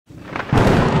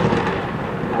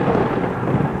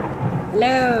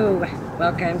Hello,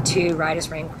 welcome to Riders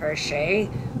Rain Crochet.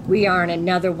 We are in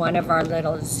another one of our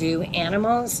little zoo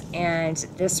animals, and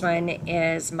this one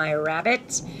is my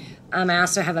rabbit. I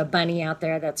also have a bunny out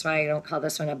there, that's why I don't call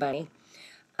this one a bunny.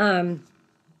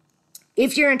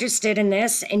 If you're interested in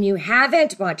this and you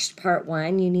haven't watched part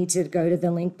one, you need to go to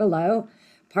the link below.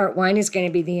 Part one is going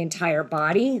to be the entire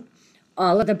body.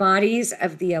 All of the bodies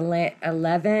of the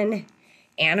 11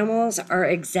 animals are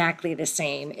exactly the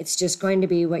same. It's just going to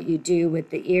be what you do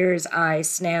with the ears, eyes,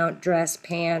 snout, dress,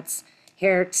 pants,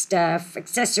 hair stuff,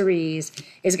 accessories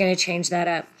is going to change that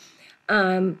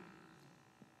up.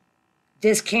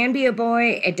 This can be a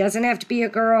boy. It doesn't have to be a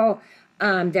girl.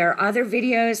 There are other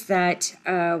videos that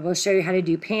will show you how to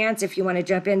do pants if you want to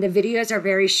jump in. The videos are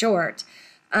very short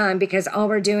because all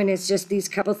we're doing is just these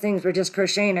couple things. We're just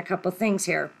crocheting a couple things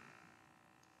here.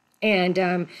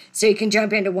 And so you can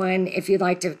jump into one if you'd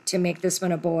like to make this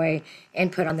one a boy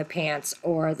and put on the pants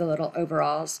or the little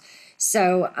overalls.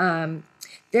 So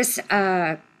this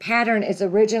pattern is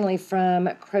originally from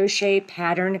Crochet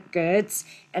Pattern Goods,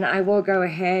 and I will go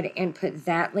ahead and put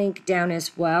that link down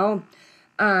as well.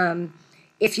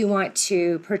 If you want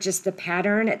to purchase the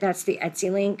pattern, that's the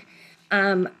Etsy link.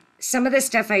 Some of the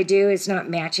stuff I do is not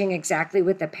matching exactly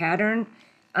with the pattern.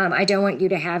 I don't want you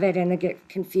to have it and get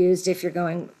confused if you're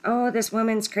going, oh, this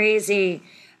woman's crazy.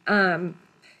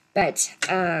 But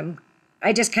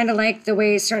I just kind of like the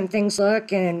way certain things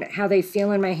look and how they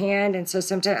feel in my hand. And so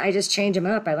sometimes I just change them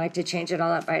up. I like to change it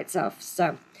all up by itself.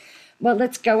 So, well,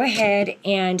 let's go ahead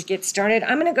and get started.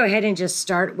 I'm going to go ahead and just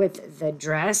start with the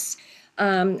dress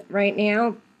right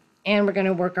now. And we're going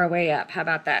to work our way up. How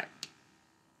about that?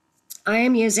 I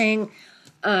am using...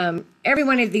 every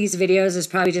one of these videos is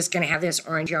probably just going to have this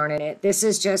orange yarn in it. This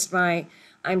is just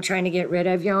I'm trying to get rid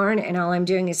of yarn, and all I'm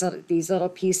doing is these little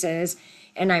pieces,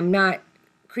 and I'm not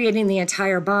creating the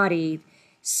entire body,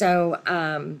 so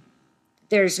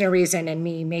there's no reason in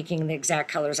me making the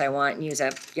exact colors I want and use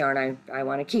up yarn I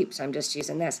want to keep, so I'm just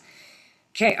using this.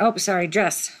 Okay, oh, sorry,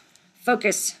 dress.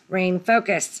 Focus, Rain,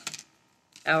 focus.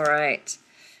 All right.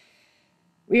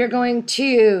 We are going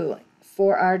to...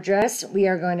 For our dress, we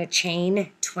are going to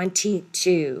chain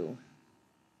 22.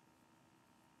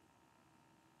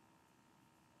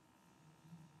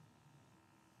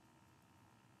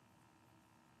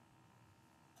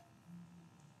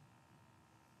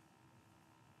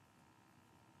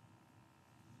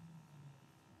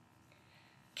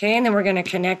 Okay, and then we're going to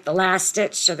connect the last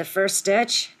stitch to the first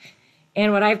stitch.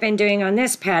 And what I've been doing on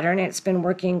this pattern, it's been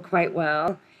working quite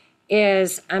well,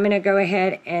 is I'm going to go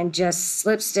ahead and just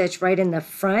slip stitch right in the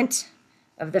front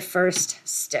of the first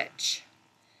stitch.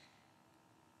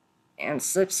 And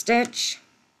slip stitch.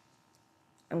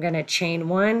 I'm going to chain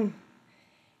one.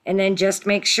 And then just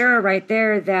make sure right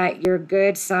there that your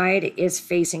good side is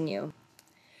facing you.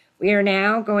 We are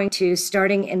now going to,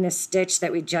 starting in the stitch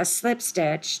that we just slip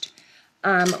stitched,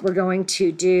 we're going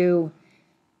to do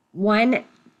one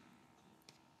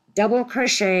double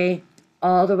crochet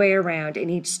all the way around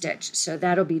in each stitch. So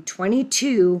that'll be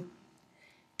 22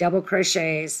 double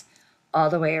crochets all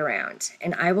the way around.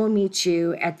 And I will meet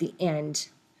you at the end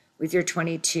with your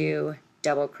 22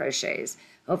 double crochets.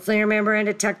 Hopefully remembering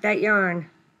to tuck that yarn.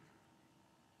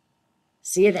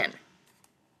 See you then.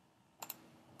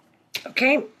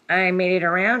 Okay, I made it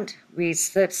around. We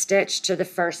slip stitch to the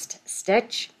first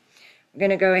stitch. I'm going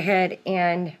to go ahead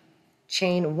and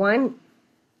chain one.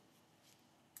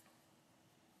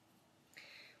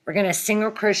 We're going to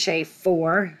single crochet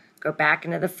 4, go back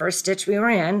into the first stitch we were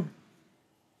in.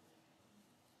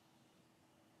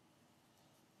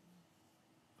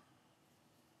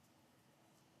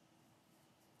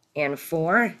 And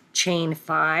 4, chain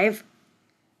 5.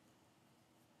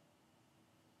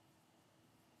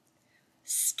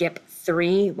 Skip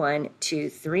 3, 1, 2,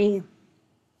 3.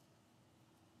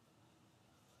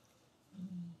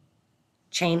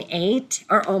 Chain 8,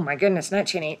 or oh my goodness, not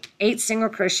chain 8, 8 single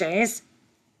crochets,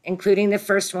 including the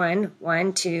first one.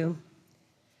 1, 2,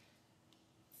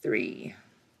 3.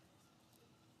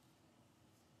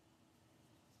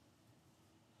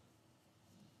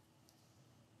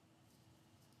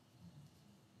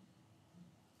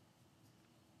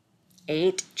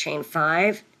 Eight, chain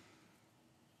 5,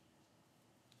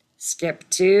 skip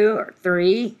 2 or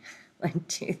 3. 1,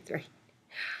 2, 3.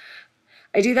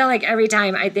 I do that like every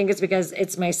time. I think it's because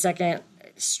it's my second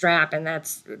strap, and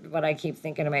that's what I keep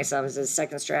thinking to myself is the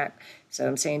second strap. So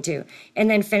I'm saying 2. And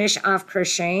then finish off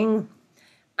crocheting.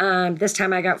 This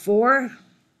time I got 4. A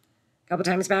couple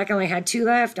times back I only had 2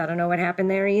 left. I don't know what happened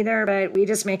there either, but we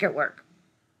just make it work.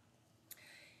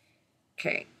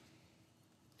 Okay.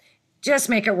 just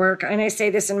make it work. And I say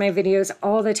this in my videos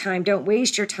all the time. Don't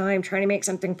waste your time trying to make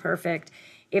something perfect.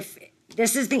 If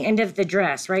this is the end of the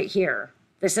dress right here,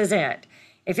 this is it.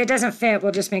 If it doesn't fit,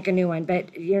 we'll just make a new one.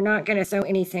 But you're not going to throw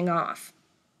anything off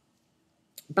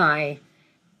by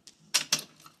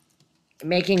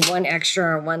making one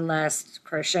extra or one less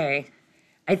crochet.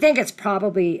 I think it's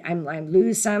probably, I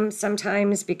lose some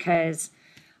sometimes because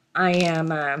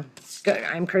I'm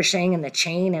crocheting in the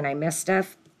chain and I miss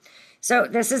stuff. So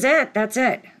this is it. That's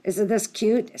it. Isn't this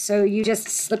cute? So you just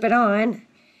slip it on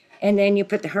and then you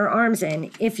put her arms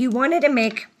in. If you wanted to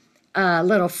make a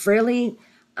little frilly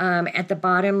at the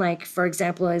bottom, like for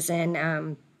example, as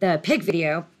in the pig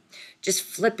video, just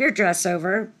flip your dress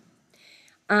over,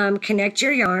 connect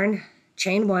your yarn,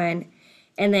 chain one,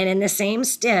 and then in the same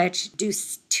stitch, do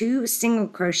 2 single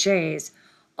crochets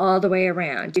all the way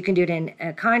around. You can do it in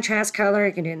a contrast color,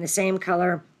 you can do it in the same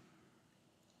color,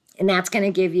 and that's going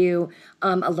to give you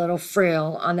a little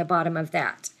frill on the bottom of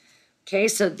that. Okay,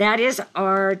 so that is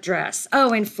our dress.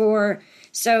 Oh, and for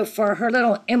her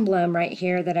little emblem right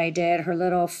here that I did, her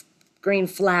little green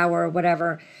flower or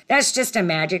whatever, that's just a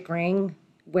magic ring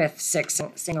with 6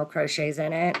 single crochets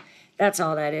in it. That's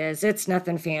all that is. It's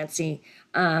nothing fancy.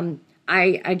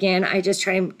 I just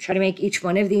try to make each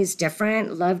one of these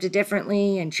different, loved it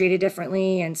differently and treated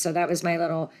differently. And so that was my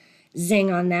little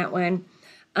zing on that one.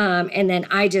 And then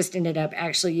I just ended up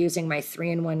actually using my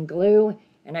 3-in-1 glue,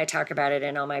 and I talk about it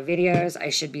in all my videos. I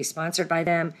should be sponsored by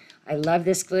them. I love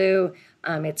this glue.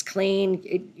 It's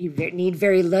clean. You need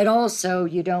very little, so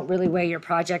you don't really weigh your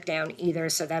project down either.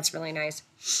 So that's really nice.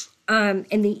 And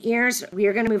the ears, we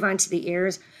are going to move on to the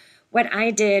ears. What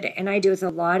I did, and I do with a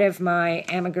lot of my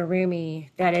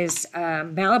amigurumi that is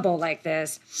malleable like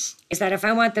this, is that if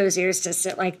I want those ears to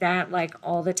sit like that, like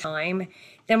all the time,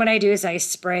 then what I do is I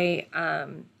spray a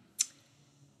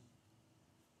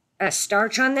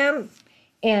starch on them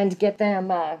and get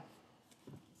them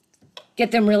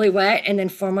really wet and then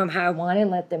form them how I want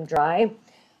and let them dry.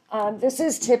 This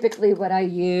is typically what I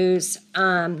use.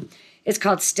 It's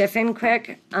called Stiffen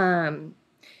Quick.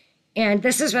 And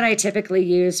this is what I typically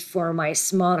use for my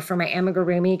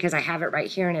amigurumi because I have it right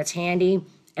here and it's handy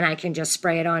and I can just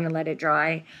spray it on and let it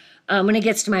dry. When it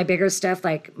gets to my bigger stuff,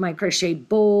 like my crochet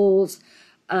bowls,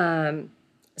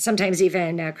 sometimes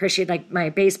even crochet like my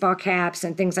baseball caps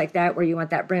and things like that where you want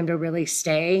that brim to really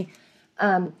stay.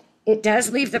 It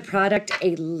does leave the product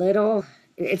a little,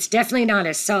 it's definitely not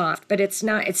as soft, but it's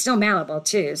still malleable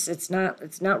too. So it's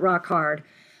not rock hard.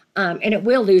 And it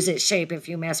will lose its shape if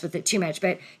you mess with it too much,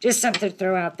 but just something to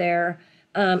throw out there,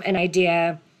 an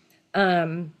idea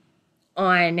on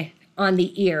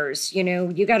the ears. You know,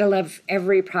 you got to love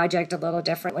every project a little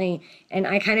differently. And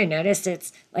I kind of noticed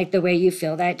it's like the way you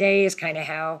feel that day is kind of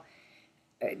how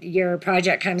your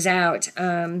project comes out.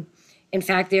 In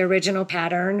fact, the original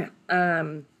pattern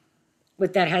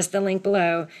that has the link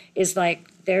below is like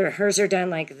hers are done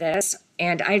like this.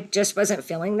 And I just wasn't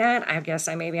feeling that. I guess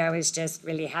maybe I was just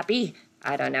really happy.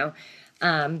 I don't know.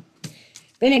 But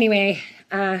anyway,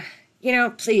 you know,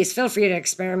 please feel free to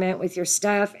experiment with your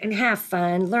stuff and have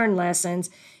fun, learn lessons.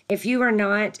 If you are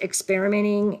not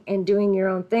experimenting and doing your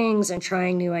own things and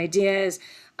trying new ideas,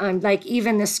 like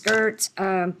even the skirt,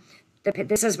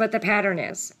 this is what the pattern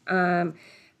is.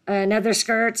 Another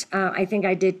skirt, I think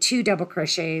I did 2 double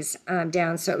crochets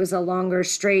down, so it was a longer,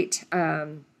 straight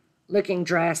looking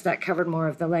dress that covered more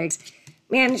of the legs.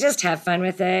 Man, just have fun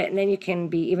with it, and then you can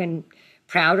be even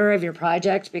prouder of your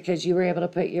project because you were able to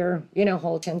put your,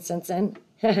 whole 10 cents in.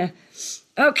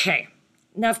 Okay,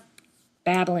 enough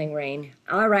babbling, Rain.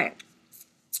 All right.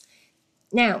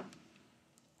 Now,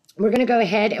 we're going to go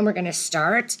ahead and we're going to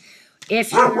start.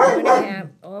 If you're going to have...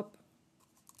 Oh,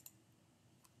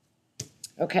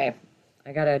 okay,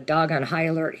 I got a dog on high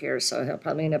alert here, so he'll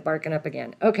probably end up barking up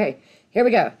again. Okay, here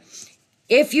we go.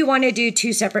 If you want to do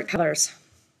 2 separate colors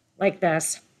like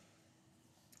this,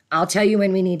 I'll tell you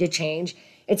when we need to change.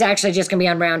 It's actually just going to be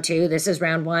on round 2. This is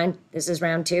round 1. This is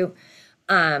round 2.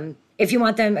 If you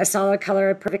want them a solid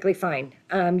color, perfectly fine.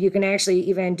 You can actually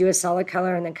even do a solid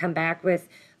color and then come back with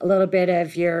a little bit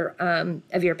of your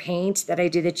paint that I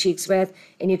do the cheeks with,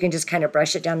 and you can just kind of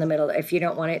brush it down the middle if you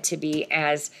don't want it to be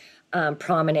as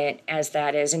prominent as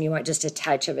that is, and you want just a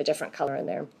touch of a different color in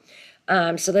there.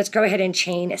 So let's go ahead and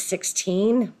chain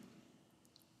 16.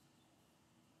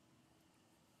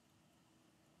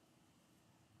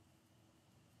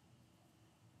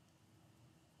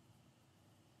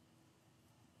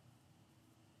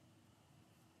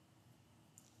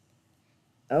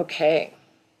 Okay.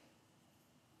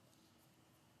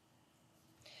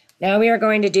 Now we are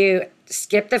going to do,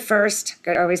 skip the first,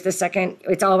 go always the second.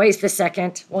 It's always the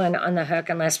second one on the hook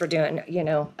unless we're doing, you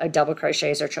know, a double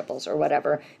crochets or triples or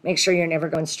whatever. Make sure you're never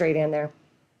going straight in there.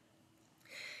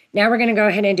 Now we're going to go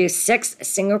ahead and do 6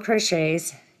 single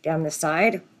crochets down the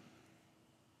side.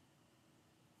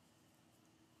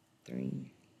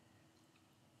 3,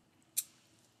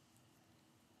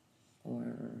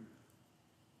 4,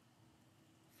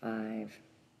 5,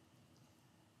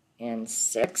 and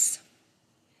 6.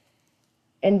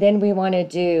 And then we want to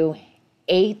do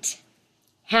 8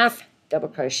 half double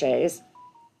crochets.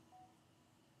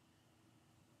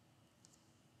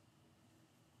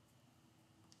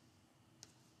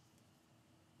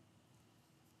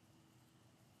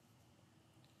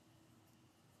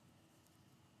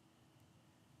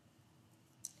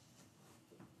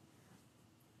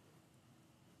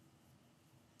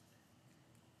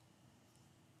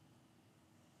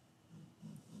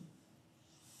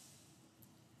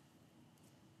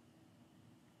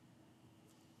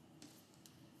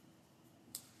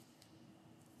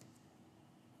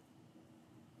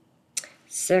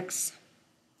 Six,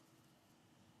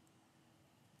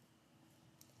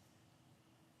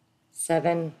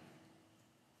 7,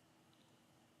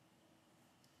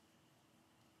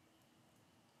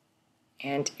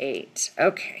 8.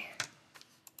 Okay.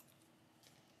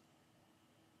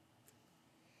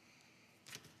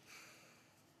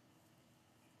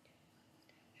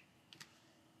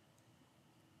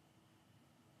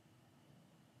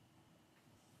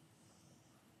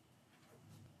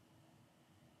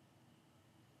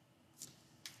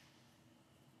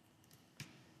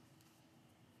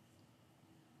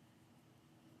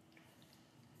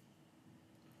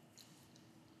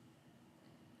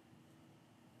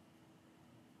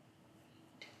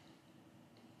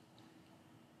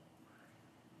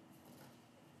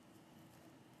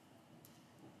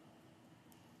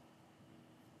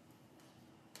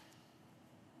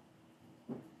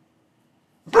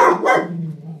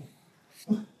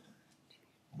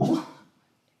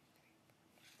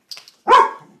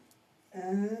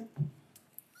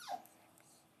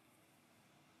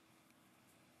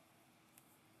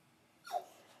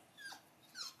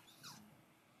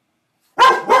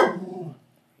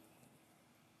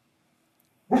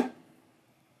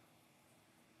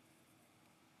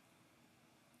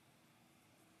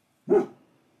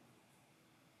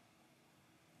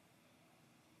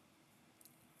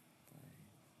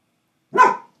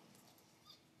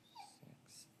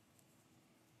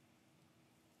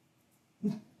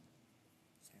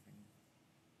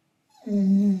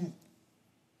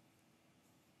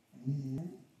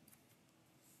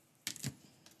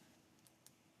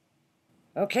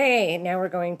 Okay, now we're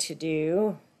going to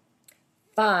do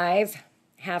 5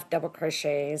 half double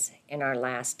crochets in our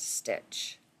last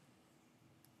stitch.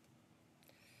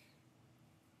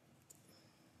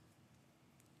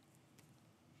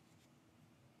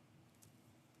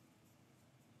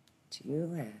 2,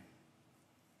 3,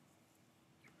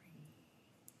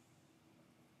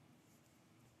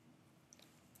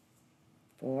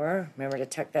 4. Remember to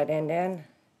tuck that end in.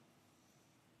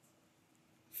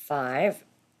 5.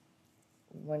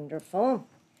 Wonderful.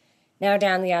 Now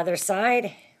down the other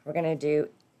side, we're going to do,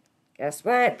 guess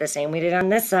what? The same we did on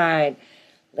this side.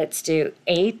 Let's do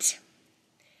 8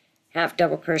 half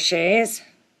double crochets.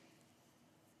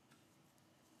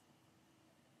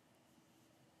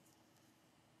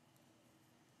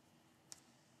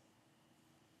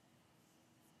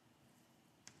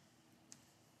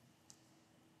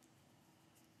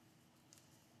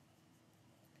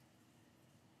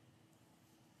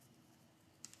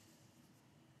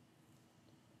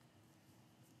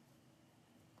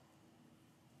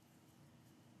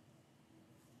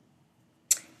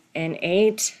 And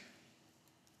 8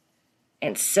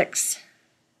 and 6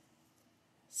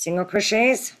 single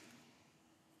crochets.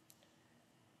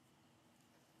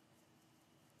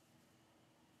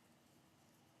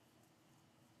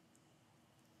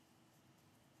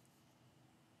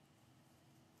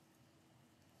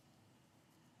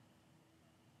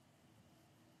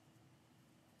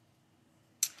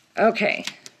 Okay.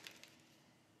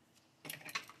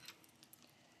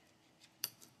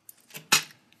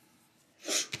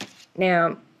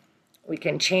 Now, we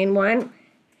can chain 1.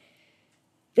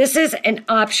 This is an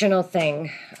optional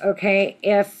thing, okay?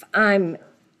 If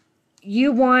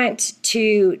you want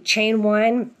to chain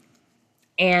 1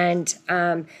 and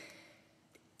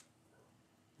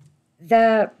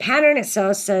the pattern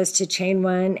itself says to chain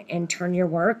 1 and turn your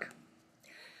work.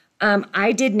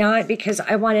 I did not because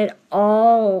I wanted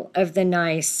all of the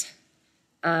nice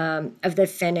of the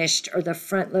finished or the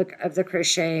front look of the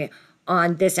crochet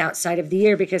on this outside of the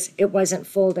ear because it wasn't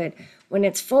folded. When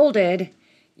it's folded,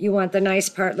 you want the nice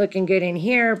part looking good in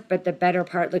here, but the better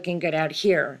part looking good out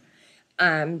here.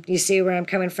 You see where I'm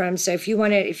coming from? So if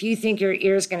you think your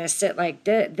ear is going to sit like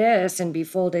this and be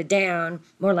folded down,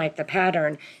 more like the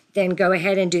pattern, then go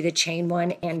ahead and do the chain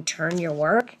one and turn your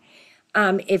work.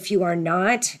 If you are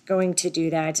not going to do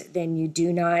that, then you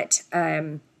do not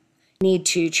need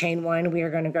to chain one. We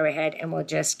are going to go ahead and we'll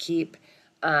just keep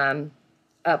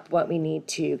up what we need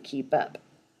to keep up.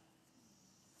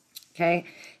 Okay,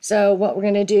 so what we're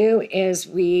going to do is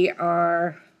we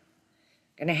are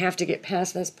going to have to get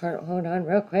past this part. Hold on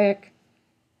real quick.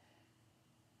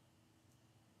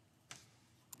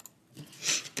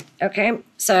 Okay,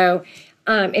 so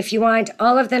if you want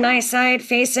all of the nice side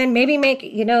facing, maybe make,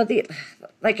 you know,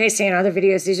 like I say in other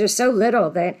videos, these are so little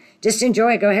that just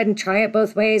enjoy. Go ahead and try it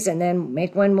both ways and then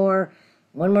make one more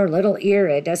little ear.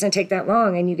 It doesn't take that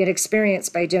long and you get experience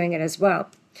by doing it as well.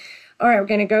 All right, we're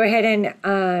going to go ahead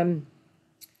and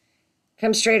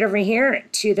come straight over here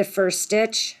to the first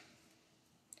stitch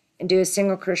and do a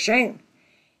single crochet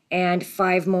and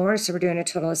 5 more. So we're doing a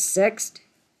total of 6.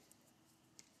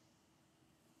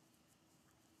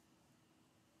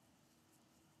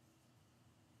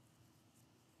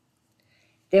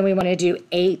 Then we want to do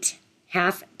 8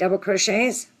 half double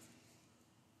crochets.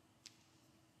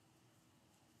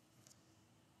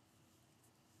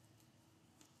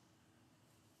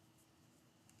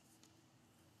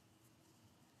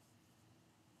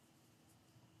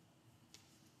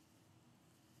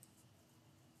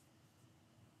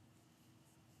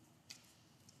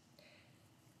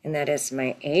 And that is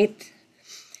my 8th.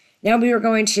 Now we are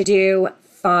going to do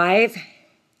 5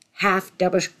 half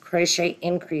double crochet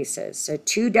increases. So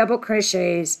 2 double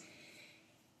crochets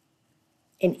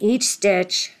in each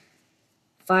stitch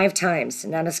 5 times.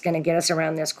 And that is going to get us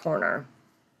around this corner.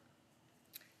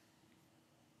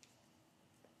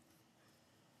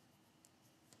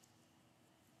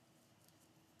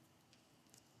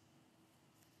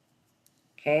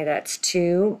 Okay, that's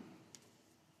 2.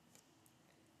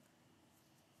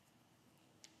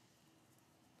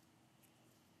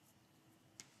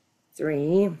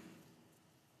 3,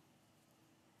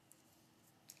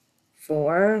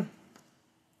 4,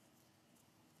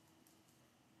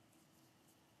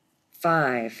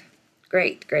 5.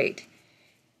 Great, great.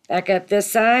 Back up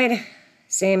this side,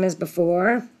 same as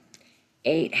before,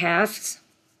 8 halves.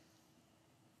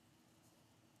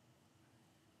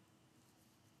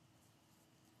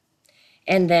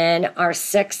 And then our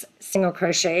 6 single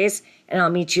crochets, and I'll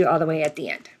meet you all the way at the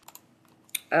end.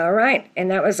 All right,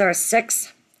 and that was our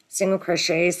 6 single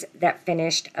crochets that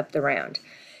finished up the round.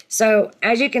 So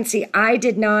as you can see, I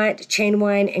did not chain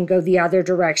one and go the other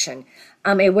direction.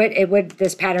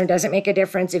 This pattern doesn't make a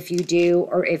difference if you do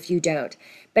or if you don't,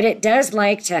 but it does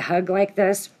like to hug like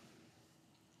this.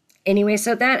 Anyway,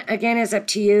 so that again is up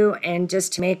to you and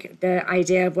just to make the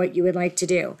idea of what you would like to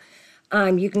do.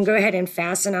 You can go ahead and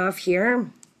fasten off here.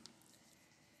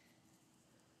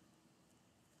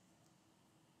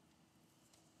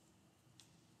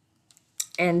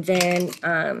 And then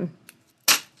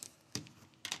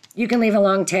you can leave a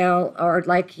long tail, or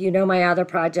like my other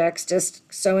projects,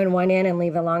 just sew in one end and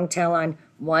leave a long tail on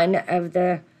one of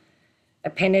the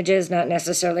appendages, not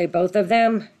necessarily both of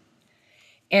them.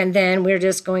 And then we're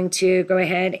just going to go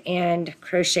ahead and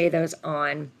crochet those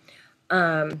on.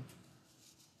 And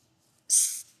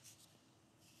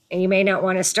you may not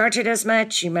want to starch it as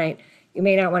much. You may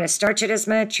not want to starch it as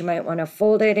much. You might want to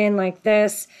fold it in like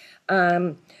this.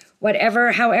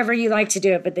 However you like to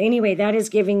do it. But anyway, that is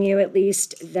giving you at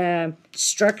least the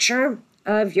structure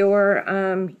of your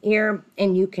ear,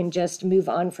 and you can just move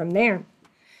on from there.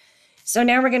 So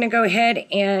now we're going to go ahead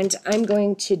and I'm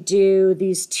going to do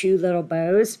these 2 little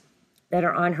bows that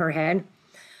are on her head.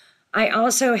 I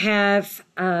also have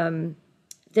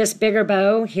this bigger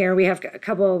bow here. We have a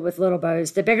couple with little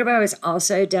bows. The bigger bow is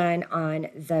also done on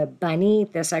the bunny.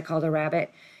 This I call the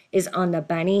rabbit, is on the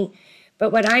bunny.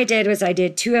 But what I did was I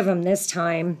did 2 of them this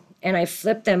time, and I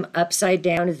flipped them upside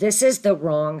down. This is the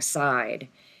wrong side.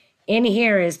 In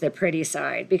here is the pretty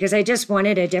side, because I just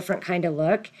wanted a different kind of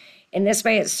look. And this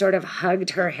way it sort of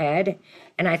hugged her head,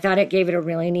 and I thought it gave it a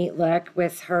really neat look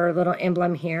with her little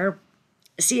emblem here.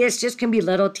 See, it's just can be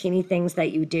little teeny things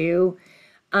that you do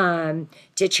to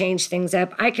change things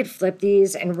up. I could flip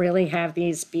these and really have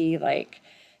these be like,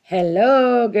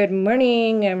 hello, good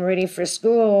morning, I'm ready for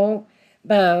school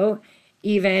bow.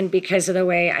 Even because of the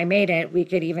way I made it, we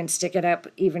could even stick it up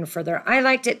even further. I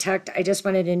liked it tucked. I just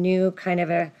wanted a new kind of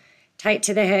a tight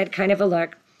to the head kind of a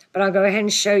look. But I'll go ahead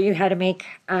and show you how to make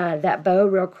that bow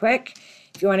real quick.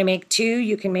 If you want to make 2,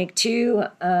 you can make 2.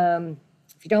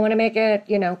 If you don't want to make it,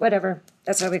 whatever.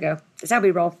 That's how we go. That's how we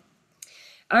roll.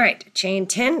 All right, chain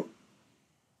 10.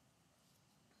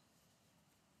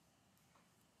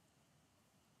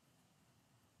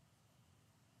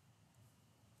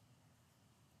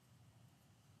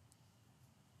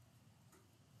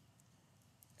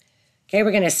 Okay,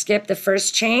 we're going to skip the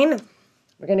first chain.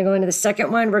 We're going to go into the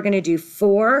second one. We're going to do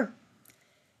 4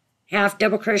 half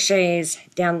double crochets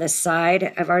down the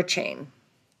side of our chain.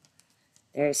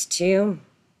 There's 2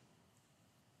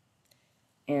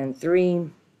 and 3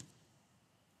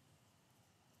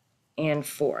 and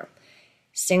 4.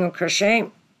 Single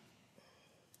crochet.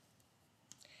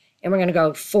 And we're going to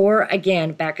go 4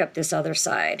 again back up this other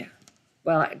side.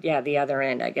 Well, yeah, the other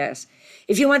end, I guess.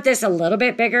 If you want this a little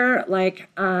bit bigger, like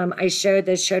I showed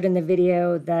in the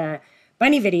video, the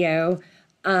bunny video,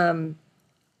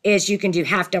 is you can do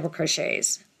half double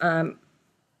crochets.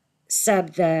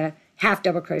 Sub the half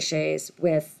double crochets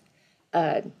with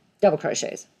double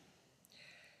crochets.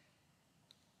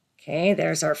 Okay,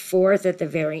 there's our 4th at the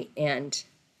very end.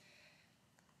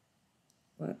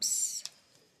 Whoops.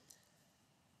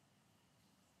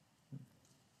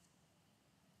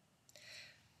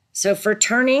 So for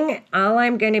turning, all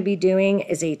I'm going to be doing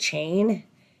is a chain,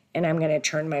 and I'm going to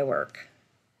turn my work.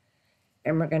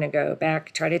 And we're going to go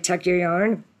back, try to tuck your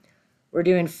yarn. We're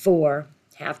doing 4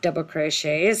 half double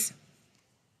crochets.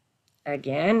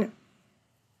 Again.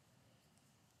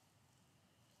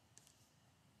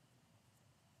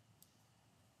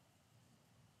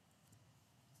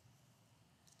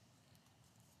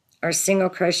 Our single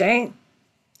crochet.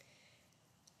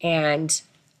 And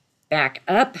back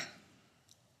up.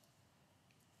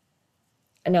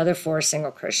 Another 4 single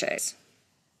crochets.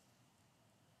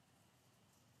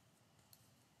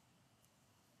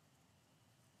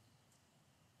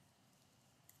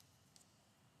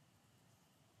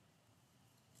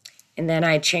 And then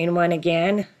I chain 1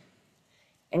 again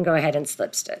and go ahead and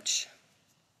slip stitch.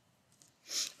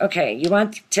 Okay, you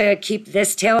want to keep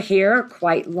this tail here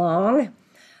quite long.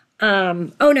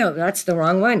 Oh no, that's the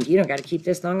wrong one. You don't got to keep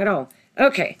this long at all.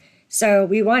 Okay, so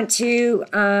we want to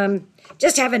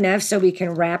just have enough so we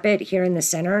can wrap it here in the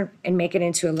center and make it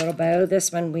into a little bow.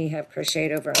 This one we have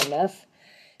crocheted over enough.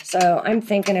 So I'm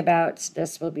thinking about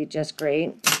this will be just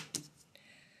great.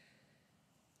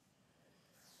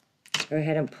 Go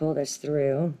ahead and pull this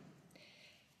through.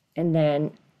 And then,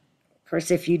 of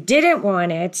course, if you didn't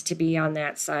want it to be on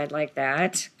that side like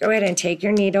that, go ahead and take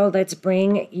your needle. Let's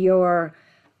bring your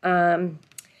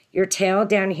tail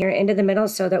down here into the middle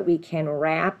so that we can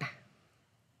wrap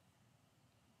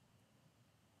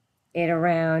it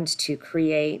around to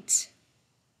create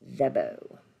the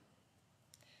bow.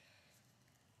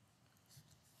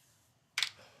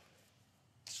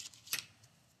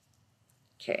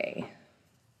 Okay.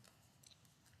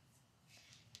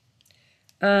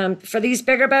 For these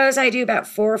bigger bows, I do about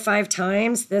 4 or 5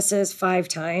 times. This is 5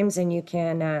 times, and you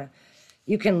can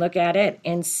look at it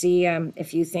and see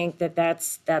if you think that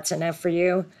that's enough for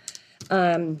you.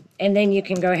 And then you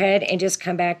can go ahead and just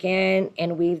come back in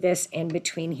and weave this in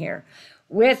between here.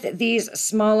 With these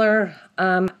smaller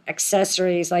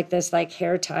accessories like this, like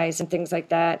hair ties and things like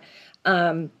that,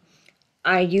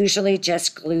 I usually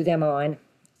just glue them on.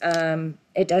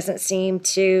 It doesn't seem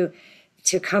to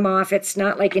come off. It's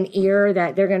not like an ear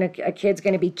that a kid's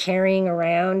gonna be carrying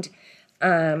around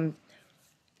with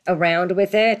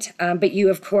it. But you,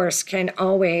 of course, can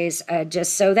always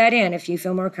just sew that in if you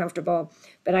feel more comfortable.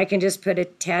 But I can just put a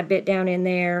tad bit down in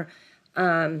there,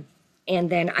 and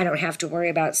then I don't have to worry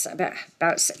about.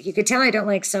 You could tell I don't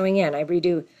like sewing in. I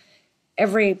redo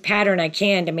every pattern I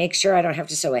can to make sure I don't have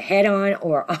to sew a head on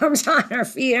or arms on or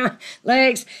feet on,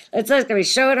 legs. Let's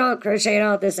sew it all, crochet it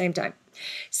all at the same time.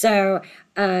 So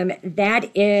that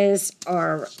is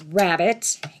our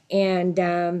rabbit.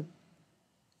 And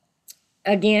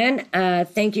again,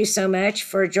 thank you so much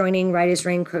for joining Right as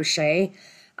Rain Crochet.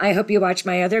 I hope you watch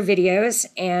my other videos.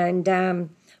 And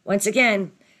once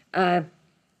again,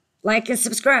 like and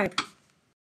subscribe.